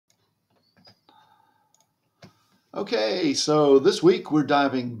Okay, so this week we're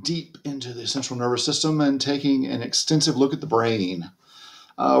diving deep into the central nervous system and taking an extensive look at the brain.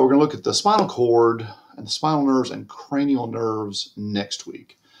 We're going to look at the spinal cord and the spinal nerves and cranial nerves next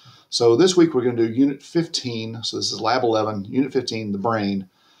week. So this week we're going to do Unit 15. So this is Lab 11, Unit 15, the brain.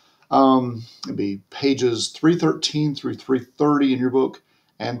 It'll be pages 313 through 330 in your book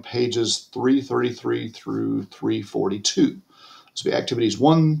and pages 333 through 342. This will be activities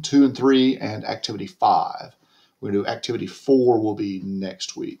 1, 2, and 3 and activity 5. We're going to do activity 4 will be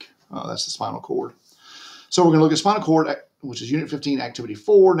next week. That's the spinal cord. So we're going to look at spinal cord, which is Unit 15, activity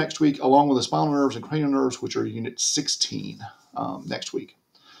 4 next week, along with the spinal nerves and cranial nerves, which are Unit 16 next week.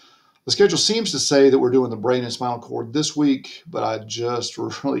 The schedule seems to say that we're doing the brain and spinal cord this week, but I just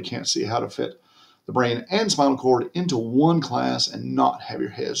really can't see how to fit the brain and spinal cord into one class and not have your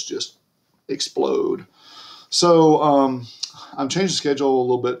heads just explode. So I'm changing the schedule a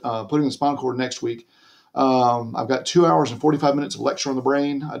little bit, putting the spinal cord next week. I've got 2 hours and 45 minutes of lecture on the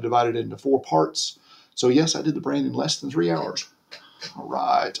brain. I divided it into 4 parts. So yes, I did the brain in less than 3 hours. All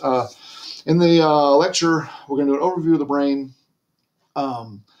right. In the lecture, we're going to do an overview of the brain,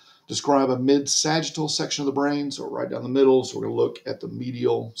 describe a mid-sagittal section of the brain, so right down the middle. So we're going to look at the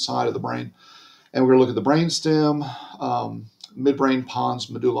medial side of the brain. And we're going to look at the brain stem, midbrain, pons,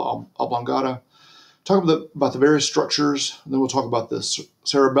 medulla oblongata. Talk about the various structures. And then we'll talk about the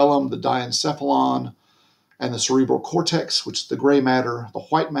cerebellum, the diencephalon, and the cerebral cortex, which is the gray matter, the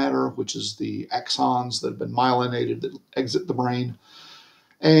white matter, which is the axons that have been myelinated that exit the brain.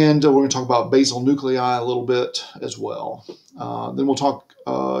 And we're going to talk about basal nuclei a little bit as well. Then we'll talk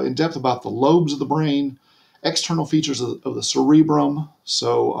in depth about the lobes of the brain, external features of the cerebrum.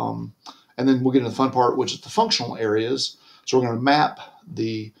 So, and then we'll get into the fun part, which is the functional areas. So we're going to map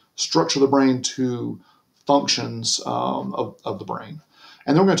the structure of the brain to functions of the brain.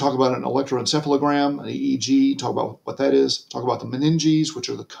 And then we're going to talk about an electroencephalogram, an EEG, talk about what that is, talk about the meninges, which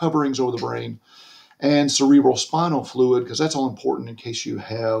are the coverings over the brain, and cerebral spinal fluid, because that's all important in case you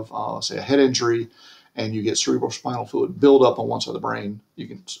have, say, a head injury and you get cerebral spinal fluid build up on one side of the brain. You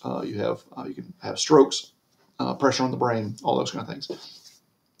can have strokes, pressure on the brain, all those kind of things.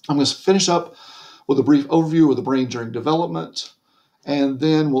 I'm going to finish up with a brief overview of the brain during development. And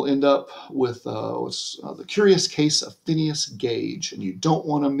then we'll end up with the curious case of Phineas Gage, and you don't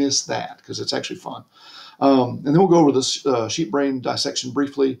want to miss that because it's actually fun. And then we'll go over this sheep brain dissection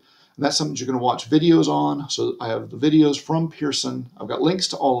briefly, and that's something you're going to watch videos on. So I have the videos from Pearson. I've got links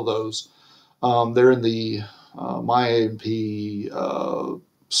to all of those. They're in the MyAMP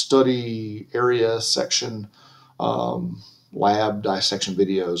study area section. Lab dissection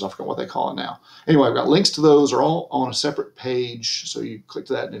videos. I forgot what they call it now. Anyway, I've got links to those. Are all on a separate page. So you click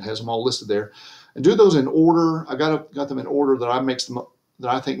to that and it has them all listed there. And do those in order. I got them in order that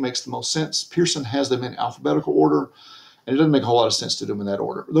I think makes the most sense. Pearson has them in alphabetical order, and it doesn't make a whole lot of sense to do them in that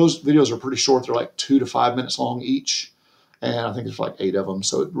order. Those videos are pretty short. They're like 2 to 5 minutes long each, and I think there's like 8 of them.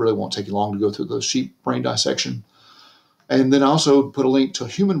 So it really won't take you long to go through the sheep brain dissection. And then I also put a link to a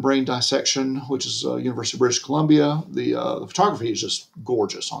human brain dissection, which is University of British Columbia. The photography is just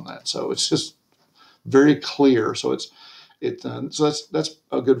gorgeous on that, so it's just very clear. So so that's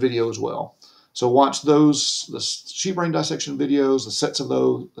a good video as well. So watch those, the sheep brain dissection videos, the set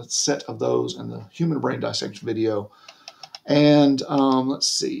of those, and the human brain dissection video. And let's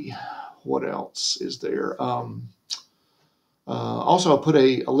see, what else is there? Also, I put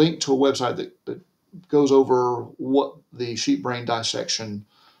a link to a website that goes over what the sheep brain dissection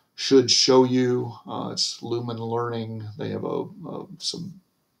should show you. It's Lumen Learning. They have some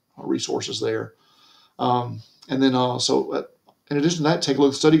resources there. And then also, in addition to that, take a look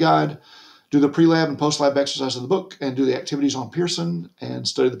at the study guide, do the pre-lab and post-lab exercise of the book, and do the activities on Pearson, and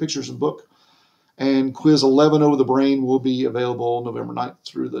study the pictures in the book. And quiz 11 over the brain will be available November 9th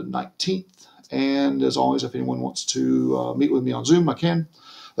through the 19th. And as always, if anyone wants to meet with me on Zoom, I can.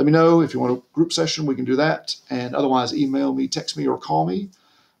 Let me know if you want a group session. We can do that. And otherwise, email me, text me, or call me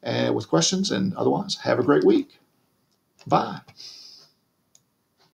with questions. And otherwise, have a great week. Bye.